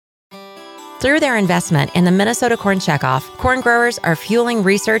Through their investment in the Minnesota Corn Checkoff, corn growers are fueling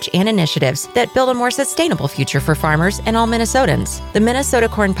research and initiatives that build a more sustainable future for farmers and all Minnesotans. The Minnesota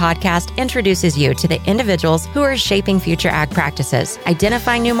Corn Podcast introduces you to the individuals who are shaping future ag practices,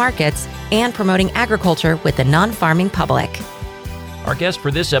 identifying new markets, and promoting agriculture with the non-farming public. Our guest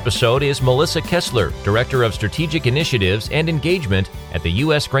for this episode is Melissa Kessler, Director of Strategic Initiatives and Engagement at the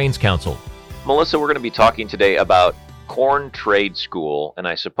U.S. Grains Council. Melissa, we're going to be talking today about Corn Trade School, and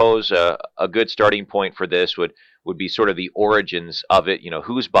I suppose a good starting point for this would be sort of the origins of it,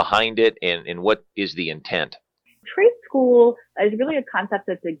 who's behind it and what is the intent. Trade school is really a concept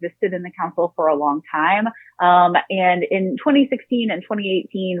that's existed in the council for a long time. And in 2016 and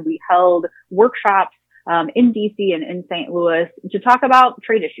 2018, we held workshops in DC and in St. Louis to talk about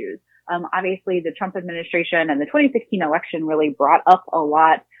trade issues. Obviously, the Trump administration and the 2016 election really brought up a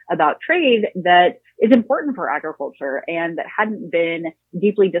lot about trade that is important for agriculture and that hadn't been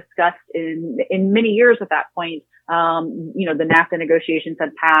deeply discussed in many years at that point. The NAFTA negotiations had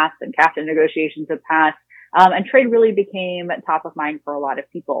passed and CAFTA negotiations had passed. And trade really became top of mind for a lot of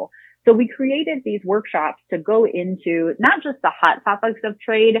people. So we created these workshops to go into not just the hot topics of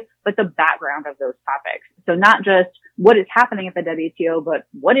trade, but the background of those topics. So not just what is happening at the WTO, but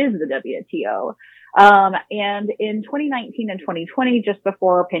what is the WTO? And in 2019 and 2020, just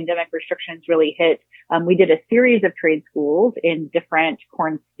before pandemic restrictions really hit, we did a series of trade schools in different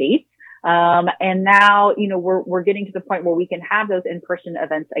corn states. And now, we're getting to the point where we can have those in-person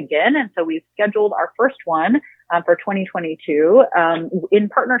events again. And so we've scheduled our first one, for 2022, in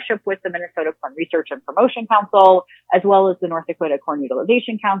partnership with the Minnesota Corn Research and Promotion Council, as well as the North Dakota Corn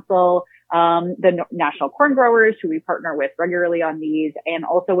Utilization Council, the National Corn Growers, who we partner with regularly on these, and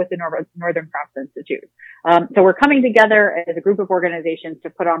also with the Northern Crops Institute. So we're coming together as a group of organizations to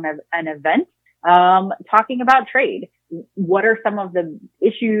put on an event, talking about trade. What are some of the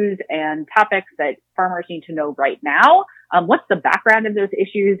issues and topics that farmers need to know right now? What's the background of those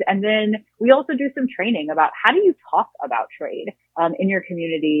issues? And then we also do some training about how do you talk about trade in your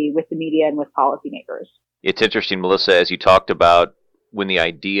community with the media and with policymakers. It's interesting, Melissa, as you talked about when the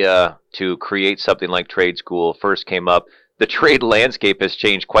idea to create something like Trade School first came up, the trade landscape has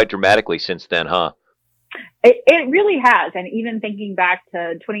changed quite dramatically since then, huh? It really has. And even thinking back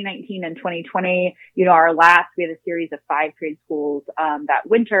to 2019 and 2020, we had a series of 5 trade schools, that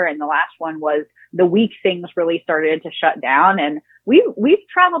winter. And the last one was the week things really started to shut down. And we've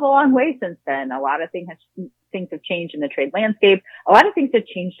traveled a long way since then. A lot of things have changed in the trade landscape. A lot of things have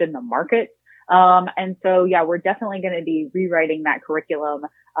changed in the market. And so, we're definitely going to be rewriting that curriculum,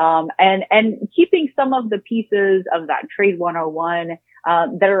 and keeping some of the pieces of that Trade 101,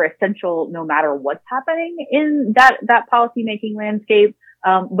 that are essential no matter what's happening in that policymaking landscape,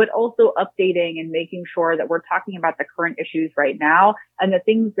 but also updating and making sure that we're talking about the current issues right now and the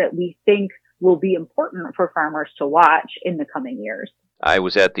things that we think will be important for farmers to watch in the coming years. I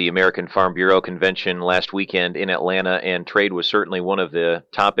was at the American Farm Bureau convention last weekend in Atlanta, and trade was certainly one of the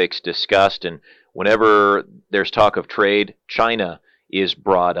topics discussed. And whenever there's talk of trade, China is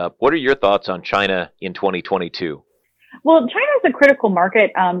brought up. What are your thoughts on China in 2022? Well, China is a critical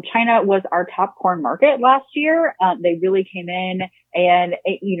market. China was our top corn market last year. They really came in and,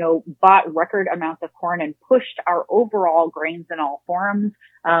 bought record amounts of corn and pushed our overall grains in all forms,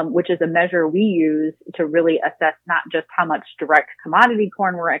 which is a measure we use to really assess not just how much direct commodity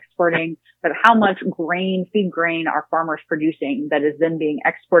corn we're exporting, but how much feed grain are farmers producing that is then being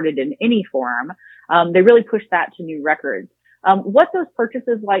exported in any form. They really pushed that to new records. What those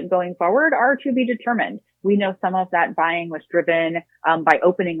purchases like going forward are to be determined. We know some of that buying was driven by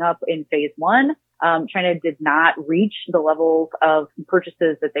opening up in phase 1. China did not reach the levels of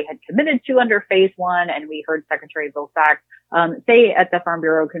purchases that they had committed to under phase 1, and we heard Secretary Bill Sack say at the Farm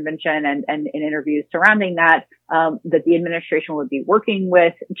Bureau convention and in interviews surrounding that the administration would be working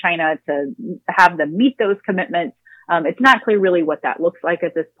with China to have them meet those commitments. It's not clear really what that looks like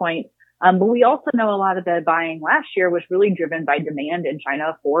at this point. But we also know a lot of the buying last year was really driven by demand in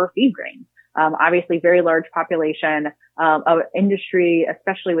China for feed grain. Obviously very large population, of industry,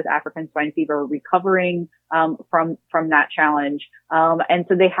 especially with African swine fever recovering, from that challenge. And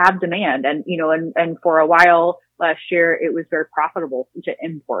so they have demand and for a while last year, it was very profitable to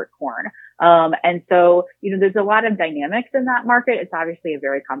import corn. And so, there's a lot of dynamics in that market. It's obviously a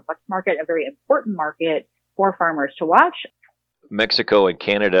very complex market, a very important market for farmers to watch. Mexico and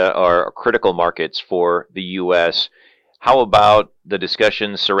Canada are critical markets for the U.S. How about the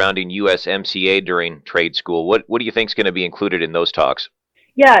discussions surrounding USMCA during trade school? What do you think is going to be included in those talks?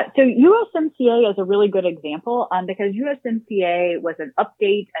 Yeah, so USMCA is a really good example because USMCA was an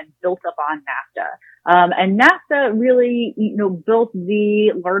update and built up on NAFTA. And NAFTA really, built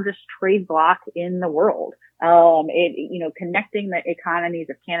the largest trade bloc in the world. Connecting the economies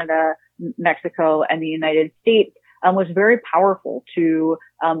of Canada, Mexico, and the United States was very powerful to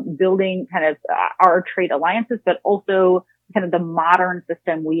building kind of our trade alliances, but also kind of the modern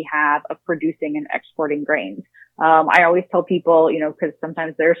system we have of producing and exporting grains. I always tell people, because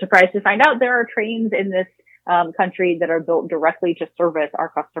sometimes they're surprised to find out there are trains in this country that are built directly to service our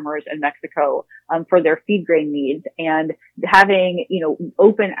customers in Mexico for their feed grain needs. And having,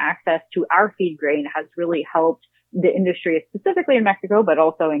 open access to our feed grain has really helped the industry, specifically in Mexico, but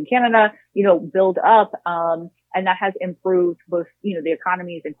also in Canada, build up. And that has improved both, the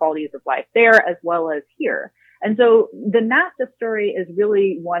economies and qualities of life there as well as here. And so the NAFTA story is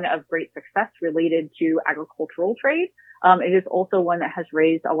really one of great success related to agricultural trade. It is also one that has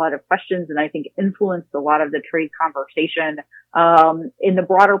raised a lot of questions and I think influenced a lot of the trade conversation in the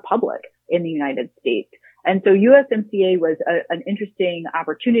broader public in the United States. And so USMCA was an interesting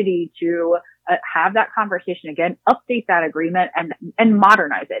opportunity to have that conversation again, update that agreement and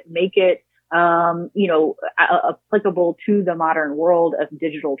modernize it, make it applicable to the modern world of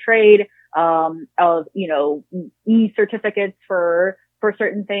digital trade, of e-certificates for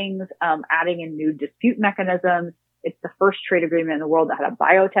certain things, adding in new dispute mechanisms. It's the first trade agreement in the world that had a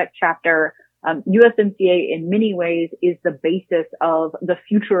biotech chapter. USMCA in many ways is the basis of the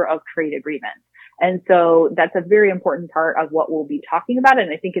future of trade agreements. And so that's a very important part of what we'll be talking about.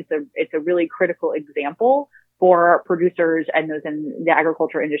 And I think it's a really critical example for producers and those in the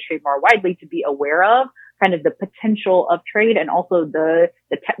agriculture industry more widely to be aware of kind of the potential of trade and also the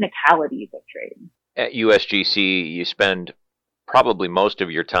technicalities of trade. At USGC, you spend probably most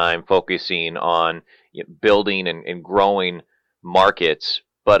of your time focusing on building and growing markets,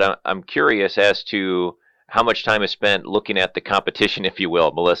 but I'm curious as to how much time is spent looking at the competition, if you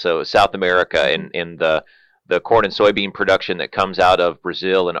will, Melissa, South America and the corn and soybean production that comes out of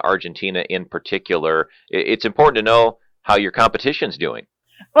Brazil and Argentina in particular. It's important to know how your competition's doing.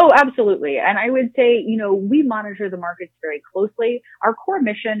 Oh, absolutely. And I would say, we monitor the markets very closely. Our core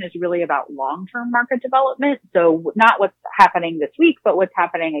mission is really about long-term market development. So not what's happening this week, but what's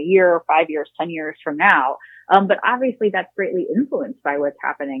happening a year, 5 years, 10 years from now. But obviously that's greatly influenced by what's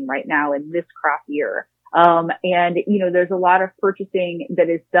happening right now in this crop year. There's a lot of purchasing that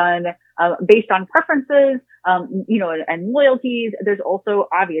is done, based on preferences, and loyalties. There's also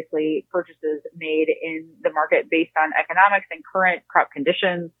obviously purchases made in the market based on economics and current crop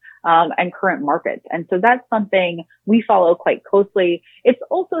conditions, and current markets. And so that's something we follow quite closely. It's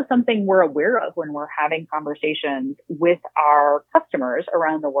also something we're aware of when we're having conversations with our customers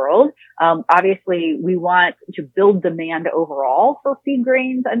around the world. Obviously we want to build demand overall for feed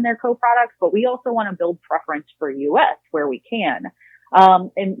grains and their co-products, but we also want to build preference for U.S. where we can.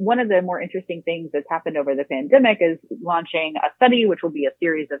 And one of the more interesting things that's happened over the pandemic is launching a study, which will be a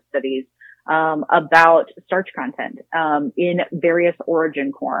series of studies, about starch content, in various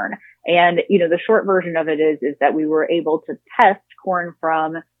origin corn. And, the short version of it is that we were able to test corn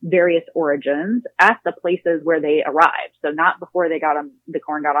from various origins at the places where they arrived. So not before the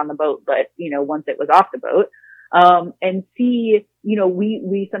corn got on the boat, but, once it was off the boat. And see,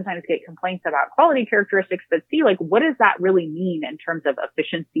 we sometimes get complaints about quality characteristics, but see, what does that really mean in terms of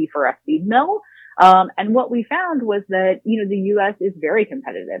efficiency for a feed mill? And what we found was that, the U.S. is very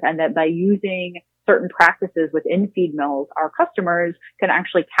competitive and that by using certain practices within feed mills, our customers can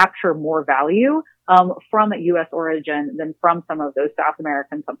actually capture more value, from a U.S. origin than from some of those South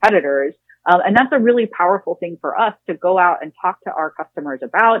American competitors. And that's a really powerful thing for us to go out and talk to our customers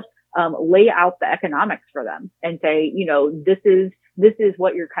about, lay out the economics for them and say, this is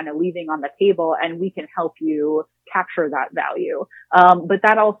what you're kind of leaving on the table and we can help you capture that value. But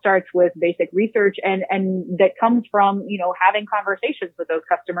that all starts with basic research and that comes from, having conversations with those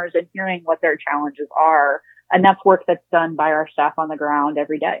customers and hearing what their challenges are. And that's work that's done by our staff on the ground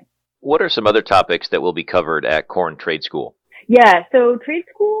every day. What are some other topics that will be covered at Corn Trade School? Yeah. So Trade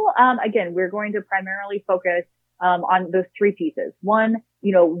School, again, we're going to primarily focus on those three pieces. One,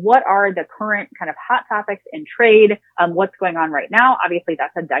 what are the current kind of hot topics in trade? What's going on right now? Obviously,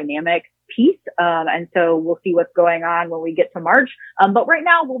 that's a dynamic piece. And so we'll see what's going on when we get to March. But right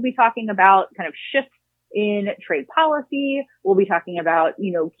now we'll be talking about kind of shifts in trade policy. We'll be talking about,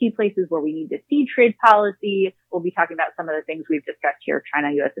 key places where we need to see trade policy. We'll be talking about some of the things we've discussed here, China,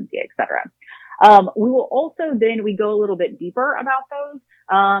 USMCA, et cetera. We will also we go a little bit deeper about those,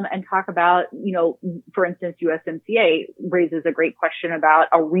 and talk about, for instance, USMCA raises a great question about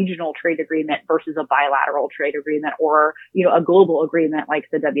a regional trade agreement versus a bilateral trade agreement or, a global agreement like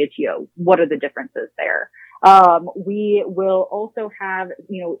the WTO. What are the differences there? We will also have,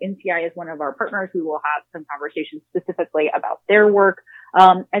 NCI is one of our partners. We will have some conversations specifically about their work.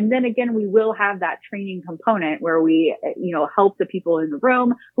 And then again, we will have that training component where we, help the people in the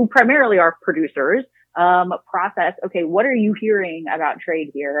room who primarily are producers, process, okay, what are you hearing about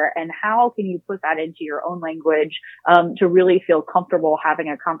trade here? And how can you put that into your own language, to really feel comfortable having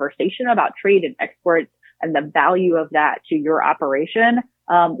a conversation about trade and exports and the value of that to your operation,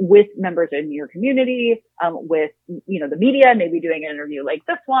 with members in your community, with, the media, maybe doing an interview like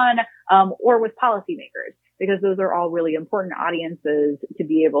this one, or with policymakers, because those are all really important audiences to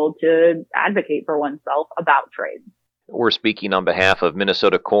be able to advocate for oneself about trade. We're speaking on behalf of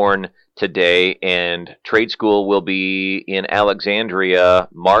Minnesota Corn today, and Trade School will be in Alexandria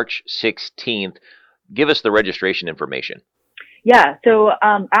March 16th. Give us the registration information. Yeah, so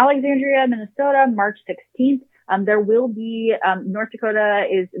Alexandria, Minnesota, March 16th. There will be, North Dakota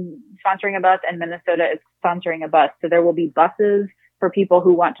is sponsoring a bus and Minnesota is sponsoring a bus. So there will be buses for people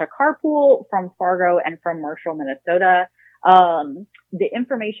who want to carpool from Fargo and from Marshall, Minnesota. The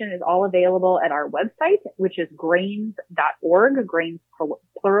information is all available at our website, which is grains.org, grains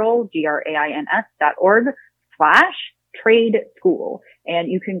plural, grains.org/trade school.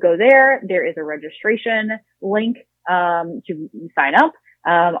 And you can go there. There is a registration link, to sign up.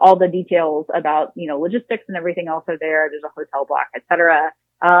 All the details about, logistics and everything else are there. There's a hotel block, et cetera.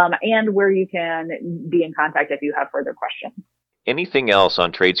 And where you can be in contact if you have further questions. Anything else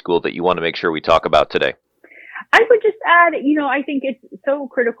on Trade School that you want to make sure we talk about today? I would just add, I think it's so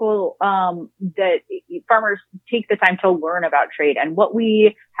critical that farmers take the time to learn about trade. And what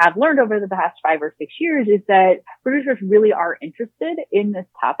we have learned over the past 5 or 6 years is that producers really are interested in this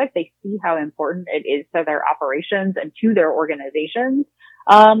topic. They see how important it is to their operations and to their organizations.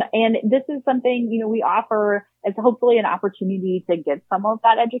 And this is something, we offer as hopefully an opportunity to get some of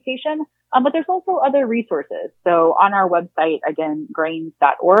that education. But there's also other resources. So on our website, again,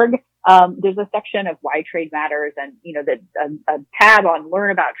 grains.org, there's a section of why trade matters and, a tab on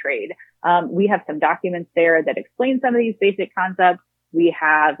learn about trade. We have some documents there that explain some of these basic concepts. We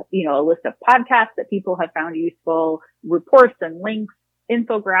have, a list of podcasts that people have found useful, reports and links,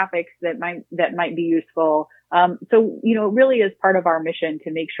 infographics that might be useful. So, it really is part of our mission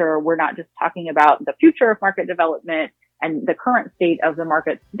to make sure we're not just talking about the future of market development and the current state of the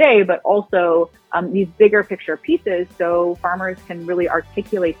markets today, but also these bigger picture pieces so farmers can really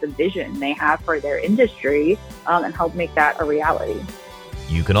articulate the vision they have for their industry and help make that a reality.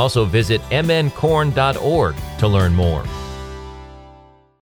 You can also visit mncorn.org to learn more.